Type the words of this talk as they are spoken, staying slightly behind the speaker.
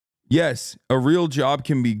Yes, a real job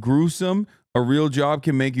can be gruesome. A real job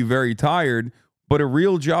can make you very tired, but a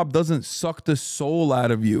real job doesn't suck the soul out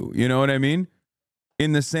of you. You know what I mean?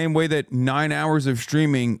 In the same way that 9 hours of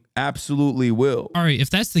streaming absolutely will. All right, if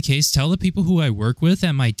that's the case, tell the people who I work with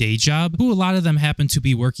at my day job, who a lot of them happen to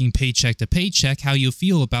be working paycheck to paycheck, how you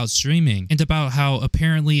feel about streaming and about how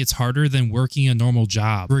apparently it's harder than working a normal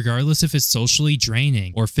job, regardless if it's socially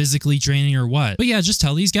draining or physically draining or what. But yeah, just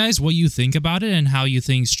tell these guys what you think about it and how you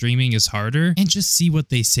think streaming is harder and just see what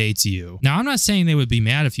they say to you. Now, I'm not saying they would be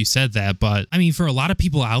mad if you said that, but I mean, for a lot of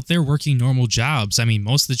people out there working normal jobs, I mean,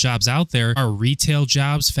 most of the jobs out there are retail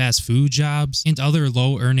jobs, fast food jobs, and other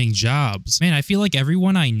low-earning jobs. Man, I feel like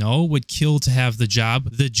everyone I know would kill to have the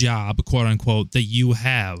job, quote unquote, that you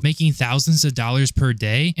have, making thousands of dollars per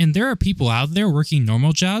day. And there are people out there working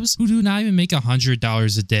normal jobs who do not even make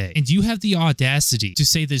 $100 a day. And you have the audacity to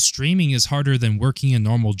say that streaming is harder than working a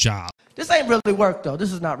normal job. This ain't really work, though.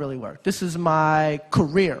 This is not really work. This is my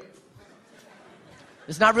career.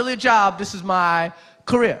 It's not really a job. This is my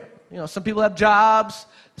career. You know, some people have jobs.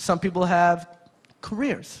 Some people have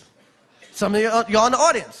careers. Some of y'all in the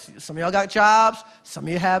audience, some of y'all got jobs, some of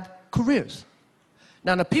you have careers.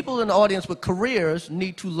 Now, the people in the audience with careers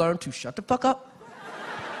need to learn to shut the fuck up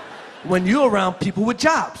when you're around people with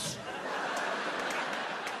jobs.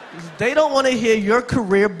 They don't want to hear your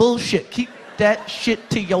career bullshit. Keep that shit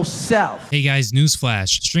to yourself. Hey guys,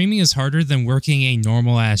 newsflash. Streaming is harder than working a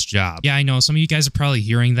normal ass job. Yeah, I know some of you guys are probably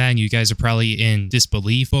hearing that and you guys are probably in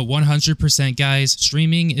disbelief, but 100% guys,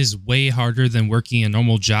 streaming is way harder than working a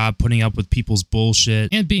normal job, putting up with people's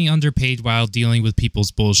bullshit and being underpaid while dealing with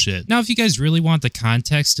people's bullshit. Now, if you guys really want the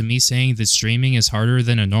context to me saying that streaming is harder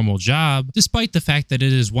than a normal job, despite the fact that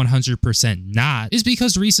it is 100% not, is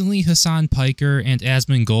because recently Hasan and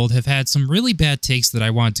Asmon Gold have had some really bad takes that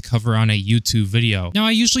I wanted to cover on a YouTube video. Now,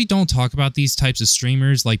 I usually don't talk about these types of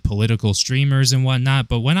streamers like political streamers and whatnot,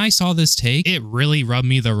 but when I saw this take, it really rubbed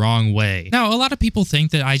me the wrong way. Now, a lot of people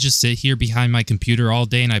think that I just sit here behind my computer all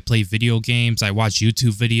day and I play video games, I watch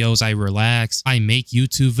YouTube videos, I relax, I make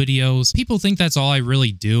YouTube videos. People think that's all I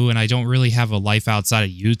really do and I don't really have a life outside of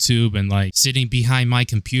YouTube and like sitting behind my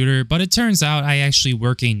computer, but it turns out I actually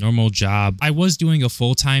work a normal job. I was doing a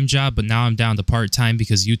full-time job, but now I'm down to part-time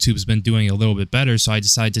because YouTube's been doing a little bit better, so I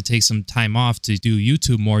decided to take some time off to do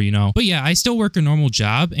YouTube more, you know. But yeah, I still work a normal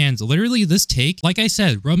job, and literally this take, like I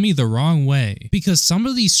said, rubbed me the wrong way because some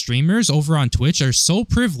of these streamers over on Twitch are so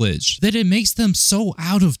privileged that it makes them so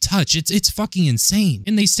out of touch. It's fucking insane.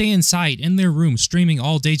 And they stay inside in their room streaming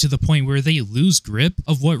all day to the point where they lose grip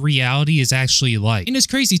of what reality is actually like. And it's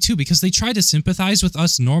crazy too because they try to sympathize with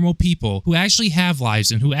us normal people who actually have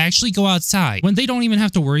lives and who actually go outside when they don't even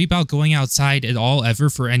have to worry about going outside at all ever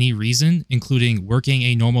for any reason, including working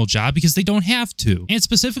a normal job, because they don't have to. And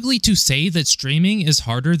specifically to say that streaming is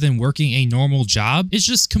harder than working a normal job is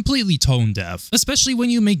just completely tone deaf, especially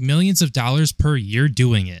when you make millions of dollars per year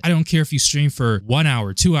doing it. I don't care if you stream for 1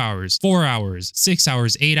 hour, 2 hours, 4 hours, 6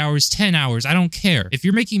 hours, 8 hours, 10 hours, I don't care. If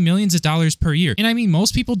you're making millions of dollars per year, and I mean,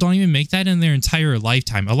 most people don't even make that in their entire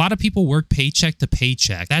lifetime. A lot of people work paycheck to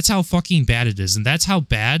paycheck. That's how fucking bad it is, and that's how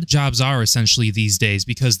bad jobs are essentially these days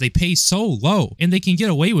because they pay so low and they can get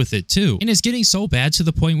away with it too. And it's getting so bad to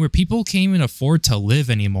the point where people can't even afford to live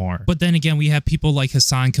anymore. But then again, we have people like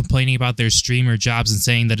Hasan complaining about their streamer jobs and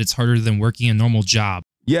saying that it's harder than working a normal job.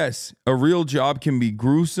 Yes, a real job can be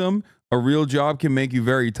gruesome. A real job can make you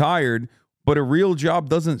very tired, but a real job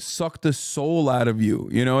doesn't suck the soul out of you.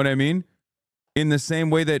 You know what I mean? In the same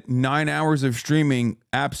way that 9 hours of streaming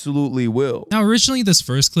absolutely will. Now, originally this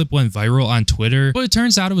first clip went viral on Twitter, but it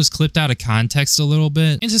turns out it was clipped out of context a little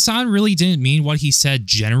bit, and Hasan really didn't mean what he said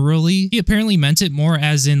generally. He apparently meant it more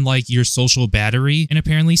as in like your social battery, and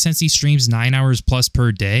apparently since he streams 9 hours plus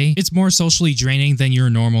per day, it's more socially draining than your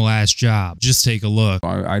normal ass job. Just take a look.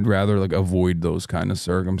 I'd rather like avoid those kind of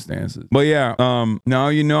circumstances. But yeah, now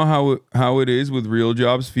you know how it is with real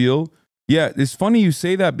jobs feel. Yeah, it's funny you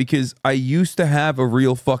say that because I used to have a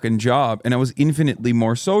real fucking job and I was infinitely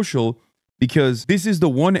more social because this is the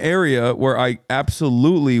one area where I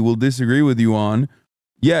absolutely will disagree with you on.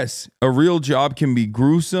 Yes, a real job can be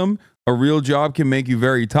gruesome. A real job can make you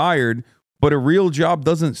very tired, but a real job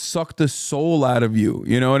doesn't suck the soul out of you.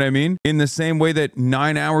 You know what I mean? In the same way that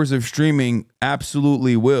 9 hours of streaming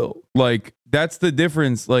absolutely will. Like, that's the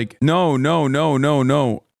difference. Like, no.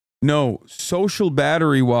 No, social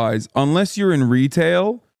battery wise, unless you're in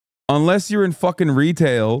retail,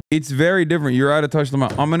 it's very different. You're out of touch.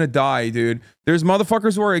 I'm gonna die, dude. There's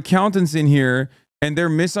motherfuckers who are accountants in here and they're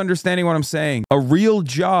misunderstanding what I'm saying. A real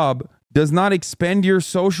job does not expend your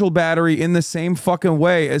social battery in the same fucking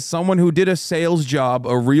way as someone who did a sales job,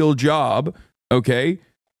 a real job, okay?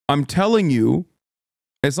 I'm telling you,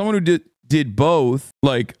 as someone who did both,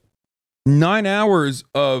 like 9 hours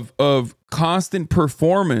of constant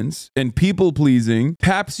performance and people pleasing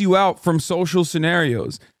taps you out from social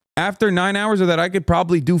scenarios. After 9 hours of that, I could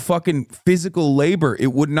probably do fucking physical labor.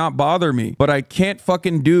 It would not bother me, but I can't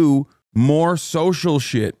fucking do more social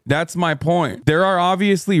shit. That's my point. There are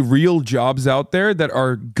obviously real jobs out there that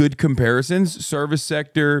are good comparisons. Service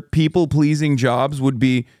sector, people pleasing jobs would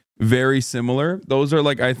be very similar. Those are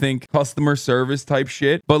like, I think, customer service type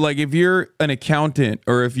shit. But like if you're an accountant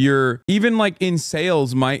or if you're even like in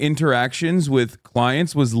sales, my interactions with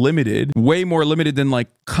clients was limited, way more limited than like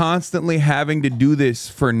constantly having to do this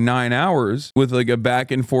for 9 hours with like a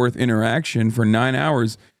back and forth interaction for 9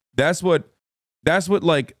 hours. That's what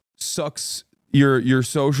like sucks your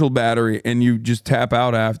social battery and you just tap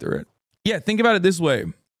out after it. Yeah, think about it this way.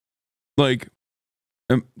 Like,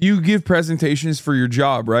 you give presentations for your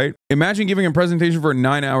job, right? Imagine giving a presentation for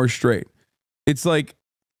 9 hours straight. It's like,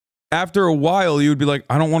 after a while, you would be like,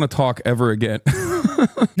 I don't want to talk ever again.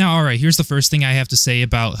 Now, all right, here's the first thing I have to say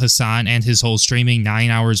about Hasan and his whole streaming 9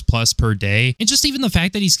 hours plus per day. And just even the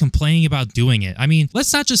fact that he's complaining about doing it. I mean,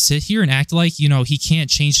 let's not just sit here and act like, you know, he can't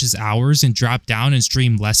change his hours and drop down and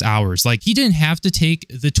stream less hours. Like, he didn't have to take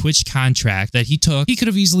the Twitch contract that he took. He could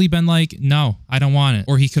have easily been like, no, I don't want it.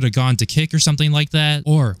 Or he could have gone to Kick or something like that.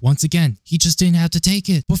 Or, once again, he just didn't have to take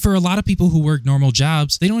it. But for a lot of people who work normal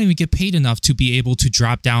jobs, they don't even get paid enough to be able to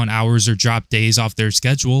drop down hours or drop days off their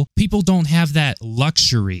schedule. People don't have that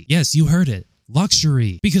luxury. Yes, you heard it.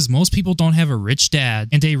 Luxury, because most people don't have a rich dad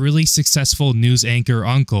and a really successful news anchor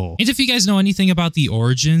uncle. And if you guys know anything about the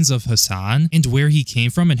origins of Hasan and where he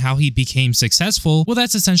came from and how he became successful, well,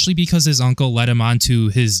 that's essentially because his uncle led him onto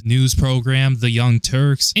his news program, The Young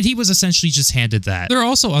Turks, and he was essentially just handed that. There are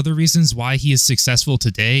also other reasons why he is successful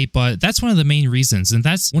today, but that's one of the main reasons, and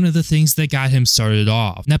that's one of the things that got him started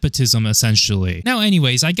off. Nepotism, essentially. Now,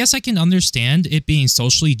 anyways, I guess I can understand it being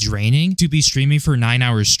socially draining to be streaming for 9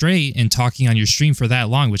 hours straight and talking on your stream for that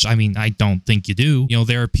long, which I mean, I don't think you do. You know,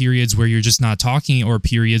 there are periods where you're just not talking, or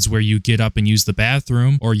periods where you get up and use the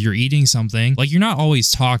bathroom, or you're eating something. Like, you're not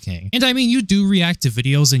always talking. And I mean, you do react to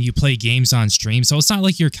videos and you play games on stream, so it's not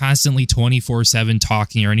like you're constantly 24/7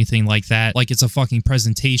 talking or anything like that, like it's a fucking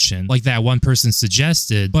presentation, like that one person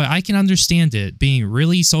suggested. But I can understand it being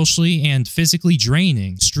really socially and physically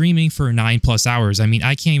draining, streaming for 9+ hours. I mean,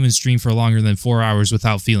 I can't even stream for longer than 4 hours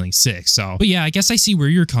without feeling sick. So, but yeah, I guess I see where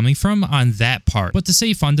you're coming from on that part. But to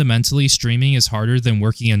say fundamentally streaming is harder than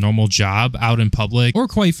working a normal job out in public, or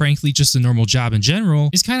quite frankly just a normal job in general,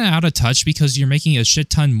 is kind of out of touch, because you're making a shit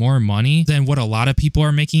ton more money than what a lot of people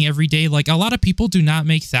are making every day. Like, a lot of people do not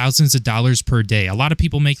make thousands of dollars per day. A lot of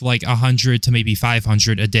people make like 100 to maybe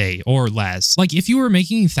 500 a day or less. Like, if you were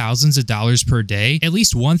making thousands of dollars per day, at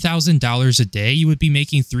least $1,000 a day, you would be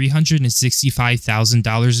making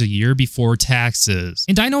 $365,000 a year before taxes.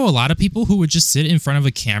 And I know a lot of people who would just sit in front of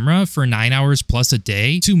a camera for 9 hours plus a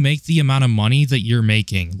day to make the amount of money that you're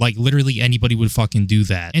making. Like, literally anybody would fucking do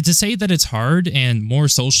that. And to say that it's hard and more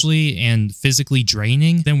socially and physically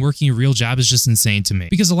draining than working a real job is just insane to me.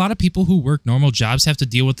 Because a lot of people who work normal jobs have to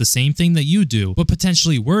deal with the same thing that you do, but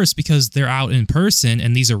potentially worse, because they're out in person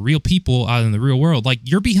and these are real people out in the real world. Like,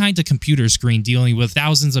 you're behind a computer screen dealing with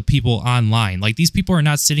thousands of people online. Like, these people are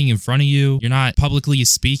not sitting in front of you. You're not publicly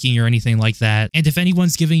speaking or anything like that. And if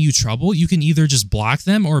anyone's giving you trouble, you can either just block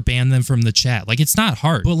them or ban them from the chat. Like, it's not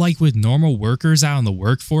hard. But like with normal workers out in the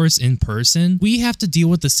workforce in person, we have to deal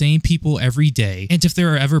with the same people every day. And if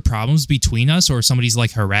there are ever problems between us, or somebody's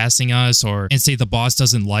like harassing us, or and say the boss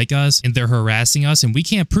doesn't like us and they're harassing us and we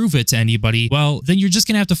can't prove it to anybody, well, then you're just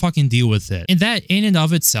gonna have to fucking deal with it. And that in and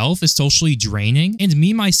of itself is socially draining. And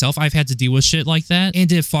me, myself, I've had to deal with shit like that,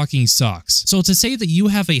 and it fucking sucks. So to say that you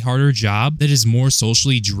have a harder job that is more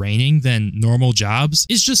socially draining than normal jobs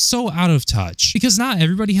is just so out of touch, because not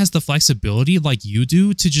everybody has the flexibility like you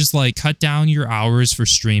do to just like cut down your hours for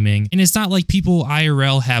streaming. And it's not like people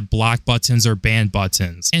IRL have block buttons or ban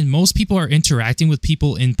buttons, and most people are interacting with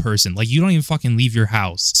people in person. Like, you don't even fucking leave your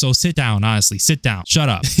house. So sit down, honestly, sit down, shut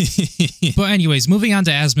up. But anyways, moving on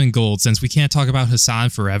to Asmongold, since we can't talk about Hasan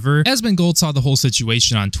forever. Asmongold saw the whole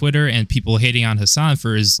situation on Twitter and people hating on Hasan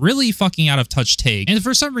for his really fucking out of touch take, and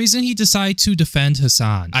for some reason he decided to defend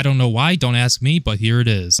Hasan. I don't know why, don't ask me, but here it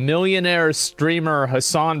is. Millionaire streamer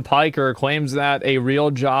Hasan Piker claims that a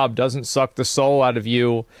real job doesn't suck the soul out of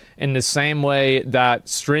you in the same way that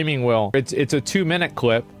streaming will. It's a 2-minute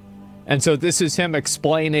clip, and so this is him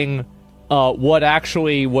explaining what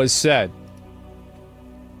actually was said.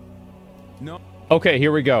 No. Okay,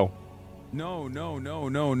 here we go.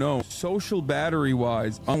 No. Social battery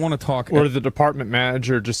wise, I want to talk. Or the department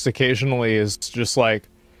manager just occasionally is just like,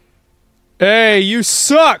 Hey, you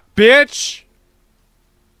suck, bitch!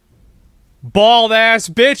 Bald ass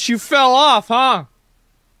bitch, you fell off, huh?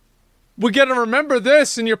 We're gonna remember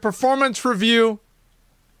this in your performance review.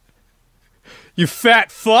 You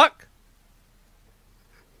fat fuck.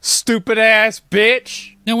 Stupid ass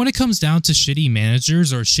bitch. Now, when it comes down to shitty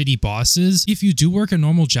managers or shitty bosses, if you do work a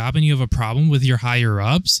normal job and you have a problem with your higher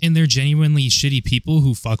ups and they're genuinely shitty people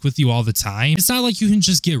who fuck with you all the time, it's not like you can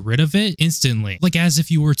just get rid of it instantly, like as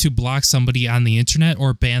if you were to block somebody on the internet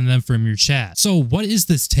or ban them from your chat. So what is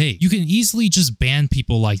this take? You can easily just ban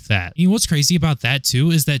people like that. You know what's crazy about that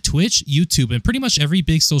too is that Twitch, YouTube, and pretty much every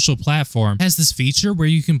big social platform has this feature where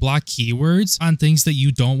you can block keywords on things that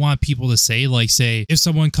you don't want people to say. Like, say, if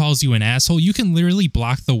someone calls you an asshole, you can literally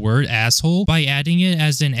block the word asshole by adding it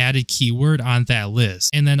as an added keyword on that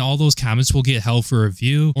list, and then all those comments will get held for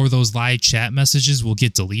review, or those live chat messages will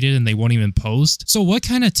get deleted and they won't even post. So what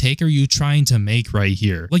kind of take are you trying to make right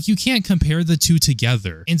here? Like, you can't compare the two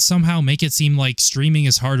together and somehow make it seem like streaming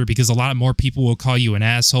is harder because a lot more people will call you an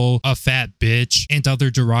asshole, a fat bitch, and other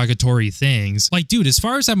derogatory things. Like, dude, as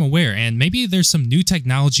far as I'm aware, and maybe there's some new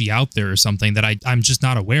technology out there or something that I'm just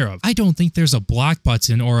not aware of, I don't think there's a block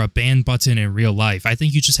button or a ban button in real life. I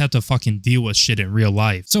think you just have to fucking deal with shit in real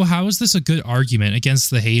life. So how is this a good argument against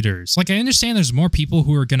the haters? Like, I understand there's more people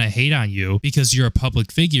who are gonna hate on you because you're a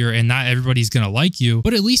public figure and not everybody's gonna like you,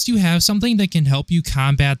 but at least you have something that can help you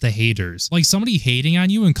combat the haters. Like, somebody hating on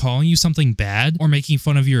you and calling you something bad or making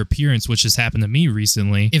fun of your appearance, which has happened to me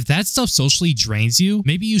recently. If that stuff socially drains you,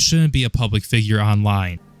 maybe you shouldn't be a public figure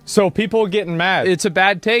online. So people getting mad. It's a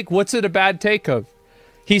bad take. What's it a bad take of?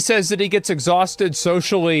 He says that he gets exhausted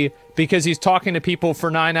socially because he's talking to people for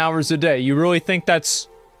 9 hours a day. You really think that's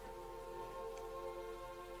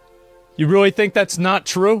not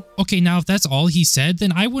true? Okay, now if that's all he said,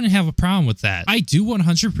 then I wouldn't have a problem with that. I do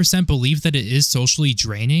 100% believe that it is socially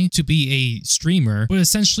draining to be a streamer, but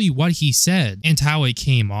essentially what he said and how it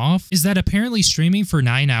came off is that apparently streaming for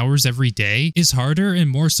 9 hours every day is harder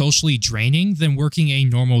and more socially draining than working a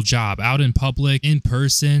normal job out in public, in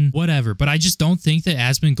person, whatever. But I just don't think that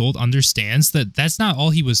Asmongold understands that that's not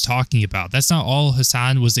all he was talking about. That's not all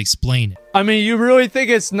Hasan was explaining. I mean, you really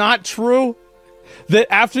think it's not true?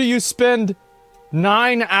 That after you spend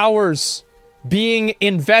 9 hours being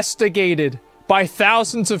investigated by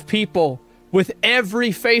thousands of people with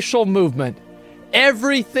every facial movement,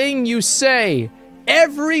 everything you say,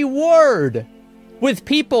 every word, with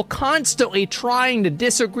people constantly trying to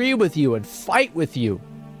disagree with you and fight with you,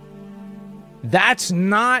 that's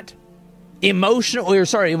not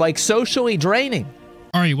socially draining.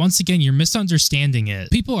 Alright, once again, you're misunderstanding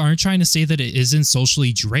it. People aren't trying to say that it isn't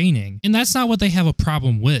socially draining, and that's not what they have a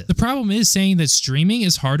problem with. The problem is saying that streaming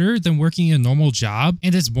is harder than working a normal job,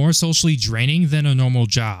 and it's more socially draining than a normal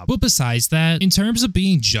job. But besides that, in terms of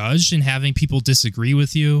being judged and having people disagree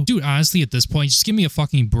with you, dude, honestly, at this point, just give me a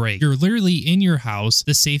fucking break. You're literally in your house,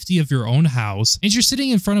 the safety of your own house, and you're sitting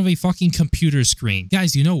in front of a fucking computer screen.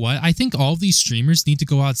 Guys, you know what? I think all of these streamers need to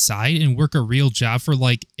go outside and work a real job for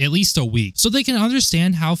like at least a week, so they can understand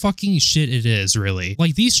how fucking shit it is, really.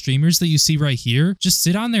 Like, these streamers that you see right here just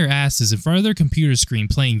sit on their asses in front of their computer screen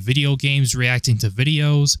playing video games, reacting to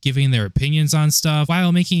videos, giving their opinions on stuff,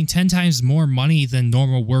 while making 10 times more money than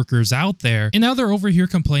normal workers out there. And now they're over here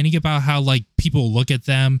complaining about how, like, people look at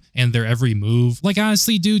them and their every move. Like,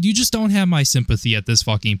 honestly, dude, you just don't have my sympathy at this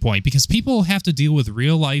fucking point, because people have to deal with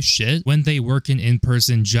real life shit when they work an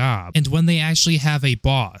in-person job and when they actually have a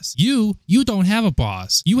boss. You don't have a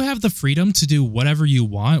boss. You have the freedom to do whatever you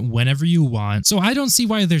want, whenever you want. So I don't see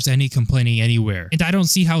why there's any complaining anywhere. And I don't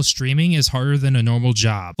see how streaming is harder than a normal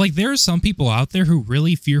job. Like, there are some people out there who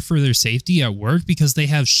really fear for their safety at work because they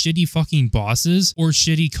have shitty fucking bosses or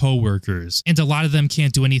shitty coworkers. And a lot of them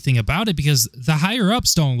can't do anything about it because the higher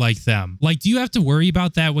ups don't like them. Like, do you have to worry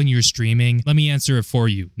about that when you're streaming? Let me answer it for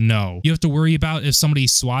you. No. You have to worry about if somebody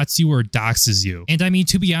swats you or doxes you. And I mean,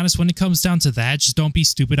 to be honest, when it comes down to that, just don't be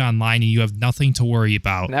stupid online and you have nothing to worry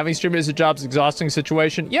about. And having streaming as a job's exhausting situation.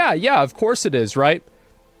 Yeah, of course it is, right?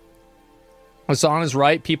 Hasan is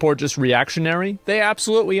right. People are just reactionary. They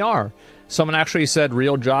absolutely are. Someone actually said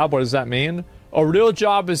real job. What does that mean? A real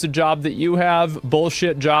job is a job that you have.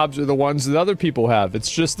 Bullshit jobs are the ones that other people have.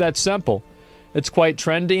 It's just that simple. It's quite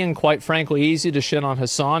trendy and quite frankly easy to shit on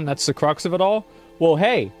Hasan. That's the crux of it all. Well,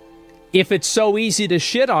 hey, if it's so easy to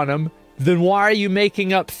shit on him, then why are you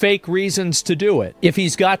making up fake reasons to do it? If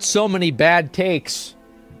he's got so many bad takes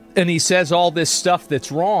and he says all this stuff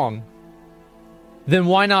that's wrong, then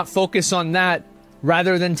why not focus on that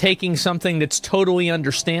rather than taking something that's totally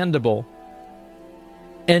understandable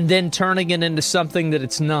and then turning it into something that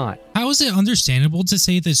it's not? How is it understandable to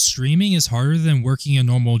say that streaming is harder than working a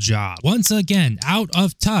normal job? Once again, out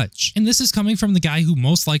of touch. And this is coming from the guy who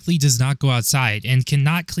most likely does not go outside and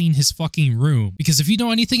cannot clean his fucking room. Because if you know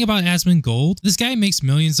anything about Asmongold, this guy makes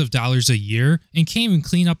millions of dollars a year and can't even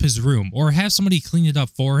clean up his room or have somebody clean it up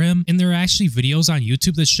for him. And there are actually videos on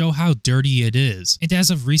YouTube that show how dirty it is. And as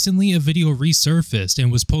of recently, a video resurfaced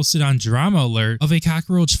and was posted on Drama Alert of a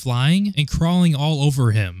cockroach flying and crawling all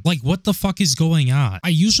over him. Like, what the fuck is going on? I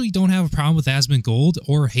usually don't have a problem with Asmongold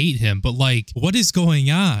or hate him, but like, what is going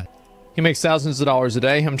on? He makes thousands of dollars a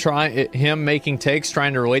day. Him making takes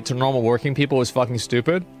trying to relate to normal working people is fucking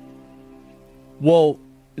stupid. Well,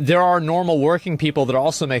 there are normal working people that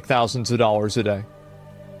also make thousands of dollars a day.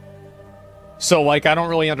 So like, I don't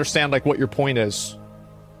really understand like what your point is.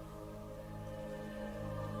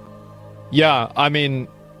 Yeah, I mean,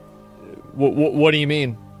 what do you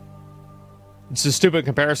mean? It's a stupid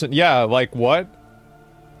comparison. Yeah, like what?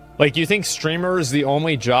 Like, you think streamer is the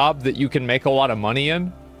only job that you can make a lot of money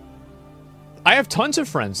in? I have tons of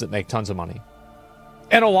friends that make tons of money.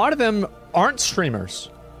 And a lot of them aren't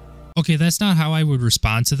streamers. Okay, that's not how I would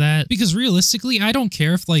respond to that, because realistically, I don't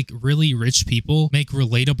care if like really rich people make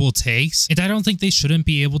relatable takes, and I don't think they shouldn't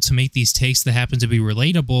be able to make these takes that happen to be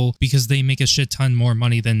relatable because they make a shit ton more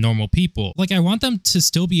money than normal people. Like, I want them to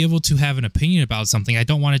still be able to have an opinion about something. I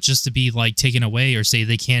don't want it just to be like taken away or say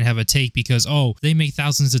they can't have a take because, oh, they make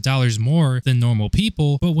thousands of dollars more than normal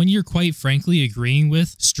people. But when you're quite frankly agreeing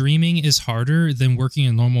with streaming is harder than working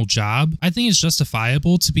a normal job, I think it's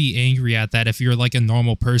justifiable to be angry at that if you're like a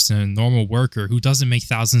normal person, a normal worker who doesn't make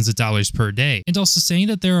thousands of dollars per day. And also saying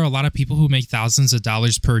that there are a lot of people who make thousands of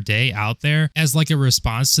dollars per day out there as like a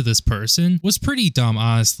response to this person was pretty dumb,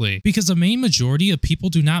 honestly, because the main majority of people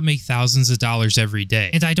do not make thousands of dollars every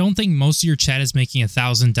day. And I don't think most of your chat is making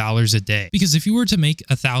 $1,000 a day, because if you were to make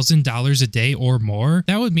 $1,000 a day or more,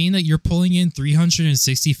 that would mean that you're pulling in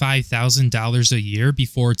 $365,000 a year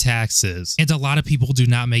before taxes. And a lot of people do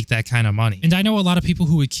not make that kind of money. And I know a lot of people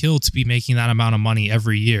who would kill to be making that amount of money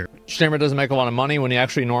every year. Streamer doesn't make a lot of money when you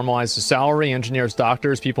actually normalize the salary. Engineers,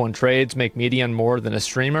 doctors, people in trades make median more than a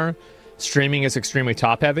streamer. Streaming is extremely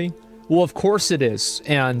top heavy. Well, of course it is.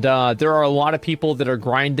 And there are a lot of people that are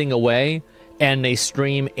grinding away and they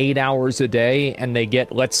stream 8 hours a day and they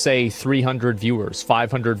get, let's say, 300 viewers,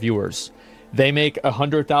 500 viewers. They make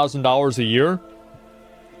 $100,000 a year.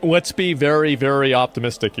 Let's be very, very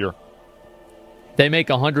optimistic here. They make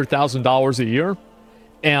 $100,000 a year.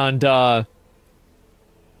 And,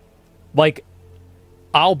 like,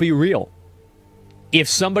 I'll be real. If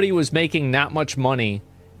somebody was making that much money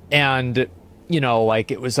and, you know,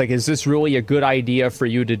 like, it was like, is this really a good idea for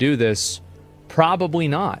you to do this? Probably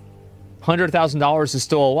not. $100,000 is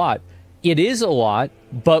still a lot. It is a lot,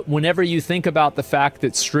 but whenever you think about the fact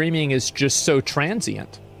that streaming is just so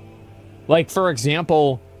transient. Like, for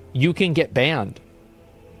example, you can get banned.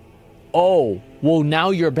 Oh, well, now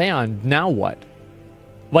you're banned. Now what?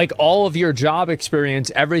 Like, all of your job experience,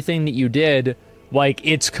 everything that you did, like,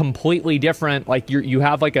 it's completely different. Like, you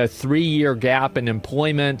have like a 3-year gap in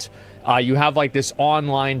employment. You have like this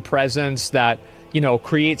online presence that, you know,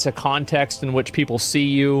 creates a context in which people see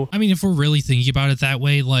you. I mean, if we're really thinking about it that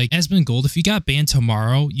way, like, Asmongold, if you got banned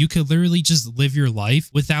tomorrow, you could literally just live your life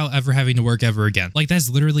without ever having to work ever again. Like, that's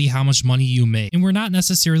literally how much money you make. And we're not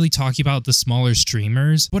necessarily talking about the smaller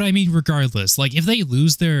streamers, but I mean, regardless, like, if they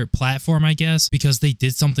lose their platform, I guess, because they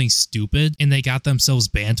did something stupid and they got themselves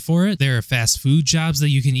banned for it, there are fast food jobs that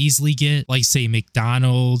you can easily get, like, say,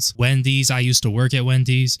 McDonald's, Wendy's. I used to work at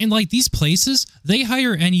Wendy's. And, like, these places, they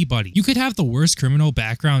hire anybody. You could have the worst criminal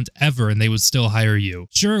background ever and they would still hire you.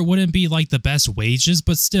 Sure, it wouldn't be like the best wages,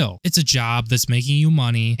 but still, it's a job that's making you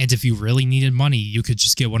money, and if you really needed money, you could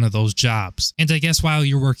just get one of those jobs. And I guess while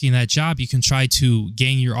you're working that job, you can try to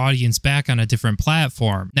gain your audience back on a different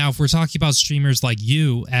platform. Now, if we're talking about streamers like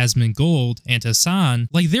you, Asmongold, and Hasan,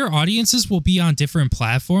 like, their audiences will be on different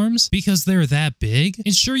platforms because they're that big.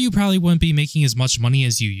 And sure, you probably wouldn't be making as much money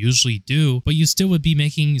as you usually do, but you still would be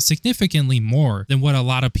making significantly more than what a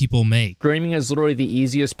lot of people make. Streaming is literally the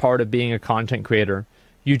easiest part of being a content creator.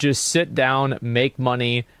 You just sit down, make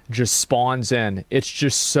money, just spawns in. It's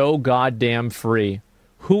just so goddamn free.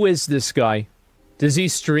 Who is this guy? Does he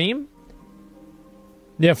stream?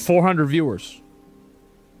 They have 400 viewers.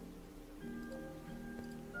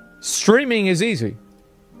 Streaming is easy.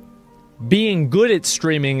 Being good at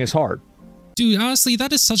streaming is hard. Dude, honestly,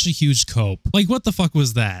 that is such a huge cope. Like, what the fuck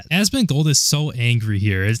was that? Aspen Gold is so angry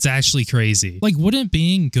here. It's actually crazy. Like, wouldn't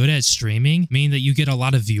being good at streaming mean that you get a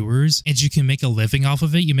lot of viewers and you can make a living off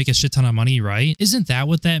of it? You make a shit ton of money, right? Isn't that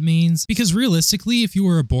what that means? Because realistically, if you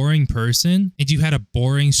were a boring person and you had a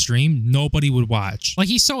boring stream, nobody would watch. Like,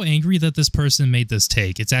 he's so angry that this person made this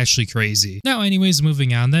take. It's actually crazy. Now, anyways,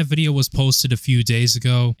 moving on. That video was posted a few days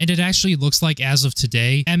ago, and it actually looks like as of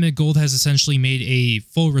today, Emmett Gold has essentially made a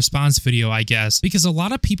full response video, I guess, because a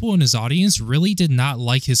lot of people in his audience really did not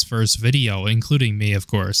like his first video, including me, of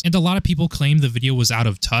course. And a lot of people claim the video was out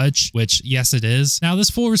of touch, which, yes, it is. Now, this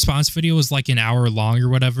full response video is like an hour long or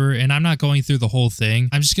whatever, and I'm not going through the whole thing.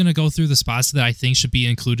 I'm just gonna go through the spots that I think should be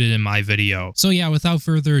included in my video. So yeah, without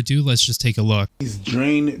further ado, let's just take a look. He's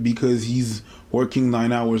drained because he's working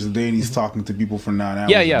 9 hours a day and he's talking to people for 9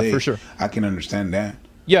 hours Yeah, a day. for sure. I can understand that.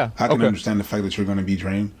 Yeah, I can understand the fact that you're going to be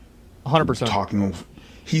drained. 100%. Talking.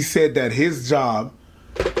 He said that his job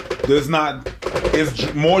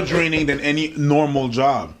is more draining than any normal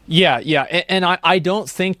job. Yeah, and I don't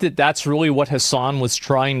think that that's really what Hasan was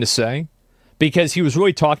trying to say, because he was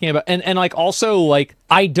really talking about, and like also like,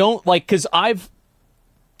 I don't like, because I've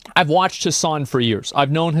watched Hasan for years.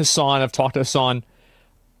 I've known Hasan, I've talked to Hasan.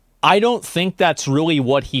 I don't think that's really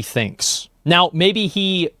what he thinks. Now, maybe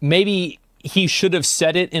he should have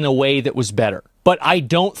said it in a way that was better, but I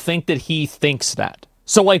don't think that he thinks that.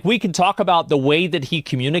 So like, we can talk about the way that he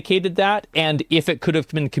communicated that, and if it could have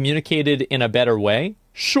been communicated in a better way,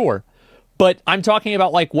 sure. But I'm talking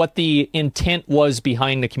about like what the intent was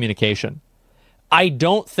behind the communication. I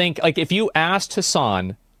don't think, like, if you asked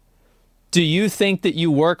Hasan, do you think that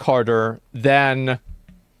you work harder than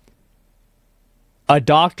a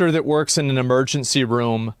doctor that works in an emergency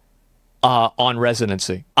room on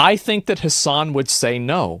residency? I think that Hasan would say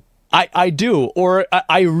no. I do, or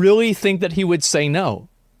I really think that he would say no.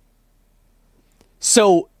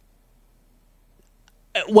 So,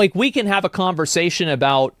 like, we can have a conversation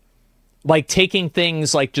about, like, taking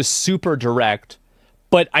things, like, just super direct,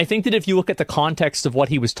 but I think that if you look at the context of what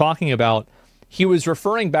he was talking about, he was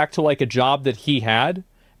referring back to, like, a job that he had,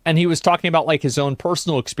 and he was talking about, like, his own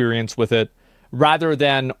personal experience with it, rather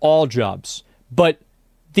than all jobs. But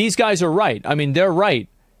these guys are right. I mean, they're right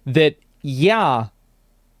that, yeah,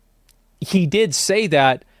 he did say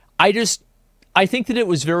that. I think that it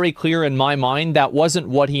was very clear in my mind that wasn't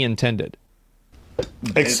what he intended.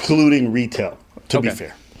 Excluding retail, to be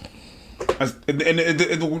fair.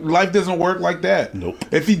 And life doesn't work like that. Nope.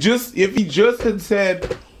 If he just had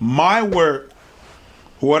said, my work,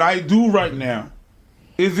 what I do right now,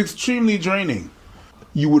 is extremely draining,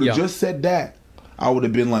 you would have just said that. I would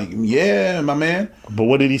have been like, yeah, my man. But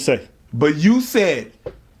what did he say? But you said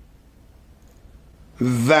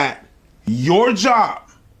that your job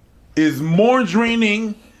is more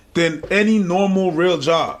draining than any normal real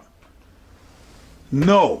job.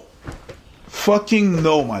 No. Fucking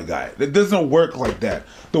no, my guy. It doesn't work like that.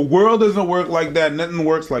 The world doesn't work like that. Nothing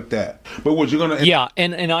works like that. But what you're going to... Yeah,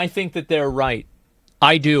 and I think that they're right.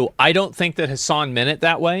 I do. I don't think that Hasan meant it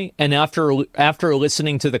that way. And after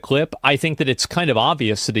listening to the clip, I think that it's kind of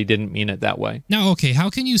obvious that he didn't mean it that way. Now, okay, how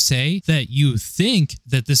can you say that you think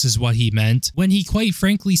that this is what he meant when he quite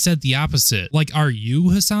frankly said the opposite? Like, are you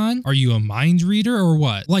Hasan? Are you a mind reader or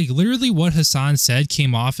what? Like, literally what Hasan said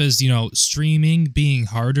came off as, you know, streaming being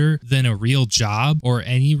harder than a real job or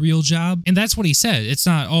any real job. And that's what he said. It's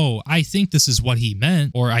not, oh, I think this is what he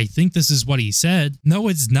meant or I think this is what he said. No,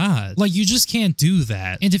 it's not. Like, you just can't do that.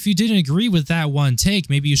 And if you didn't agree with that one take,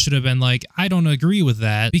 maybe you should have been like, I don't agree with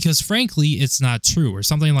that because frankly, it's not true or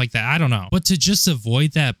something like that. I don't know. But to just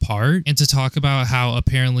avoid that part and to talk about how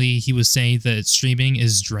apparently he was saying that streaming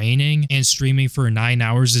is draining and streaming for 9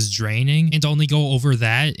 hours is draining and only go over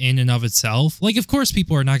that in and of itself. Like, of course,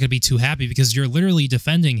 people are not going to be too happy because you're literally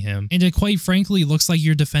defending him. And it quite frankly looks like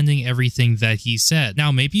you're defending everything that he said.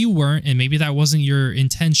 Now, maybe you weren't and maybe that wasn't your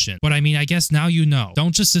intention. But I mean, I guess now you know.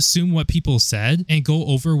 Don't just assume what people said and go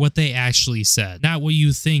over what they actually said, not what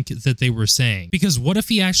you think that they were saying. Because what if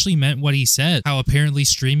he actually meant what he said? How apparently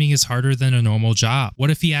streaming is harder than a normal job.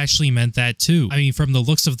 What if he actually meant that too? I mean, from the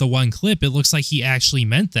looks of the one clip, it looks like he actually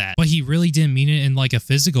meant that, but he really didn't mean it in like a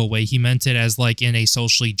physical way. He meant it as like in a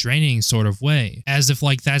socially draining sort of way, as if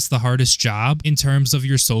like that's the hardest job in terms of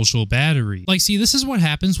your social battery. Like, see, this is what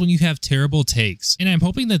happens when you have terrible takes. And I'm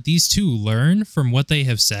hoping that these two learn from what they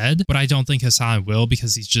have said, but I don't think Hasan will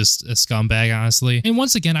because he's just a scumbag, honestly. honestly. And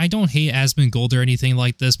once again, I don't hate Asmongold or anything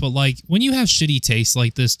like this, but like when you have shitty taste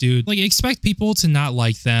like this, dude, like expect people to not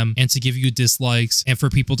like them and to give you dislikes and for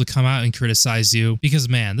people to come out and criticize you because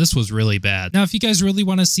man, this was really bad. Now, if you guys really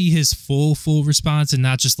want to see his full response and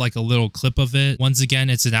not just like a little clip of it, once again,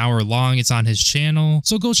 it's an hour long. It's on his channel.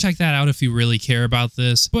 So go check that out if you really care about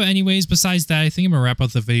this. But anyways, besides that, I think I'm gonna wrap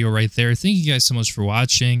up the video right there. Thank you guys so much for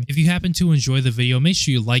watching. If you happen to enjoy the video, make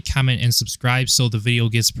sure you like, comment, and subscribe so the video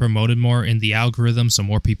gets promoted more in the algorithm so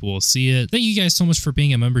more people will see it. Thank you guys so much for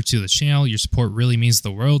being a member to the channel. Your support really means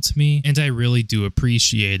the world to me, and I really do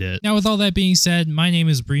appreciate it. Now, with all that being said, my name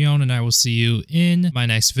is Breone, and I will see you in my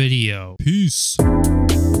next video. Peace.